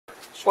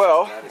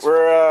Well,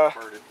 we're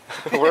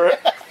we're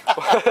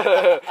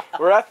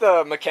we're at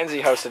the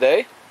McKenzie house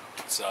today.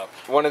 What's up?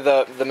 One of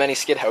the many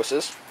skid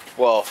houses.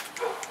 Well,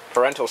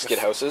 parental skid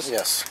houses.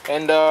 Yes.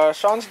 And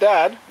Sean's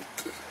dad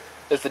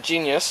is the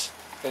genius,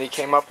 and he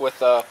came up with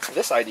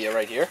this idea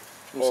right here.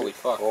 Holy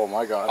fuck! Oh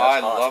my god! I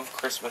love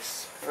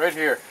Christmas. Right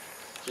here.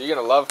 So you're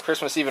gonna love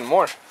Christmas even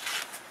more.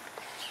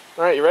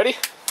 All right, you ready?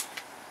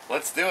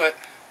 Let's do it.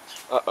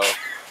 Uh-oh.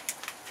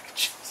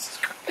 Jesus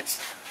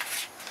Christ.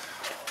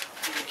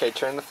 Okay,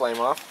 turn the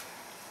flame off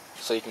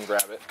so you can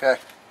grab it. Okay.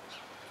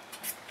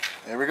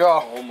 Here we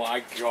go. Oh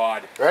my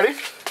god. Ready?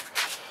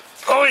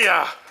 Oh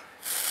yeah!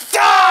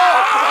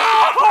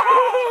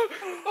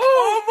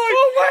 Oh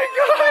my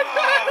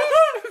god!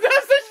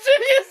 That's the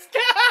shittiest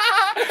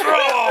guy!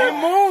 Bro! He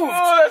moved!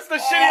 Oh, that's the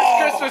shittiest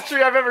Christmas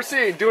tree I've ever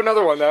seen. Do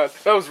another one. That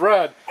was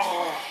rad.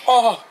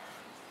 Oh.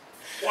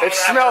 It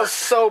smells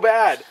so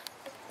bad.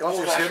 You want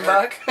some skin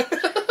back?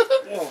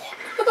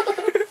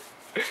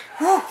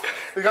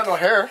 We got no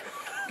hair.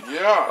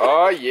 Yeah.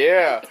 Oh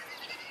yeah.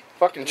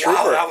 Fucking trooper.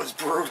 Wow, that was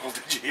brutal.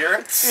 Did you hear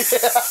it?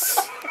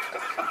 Yes.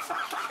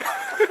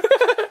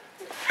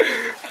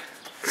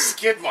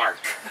 Skid mark.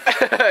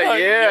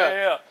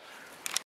 Yeah.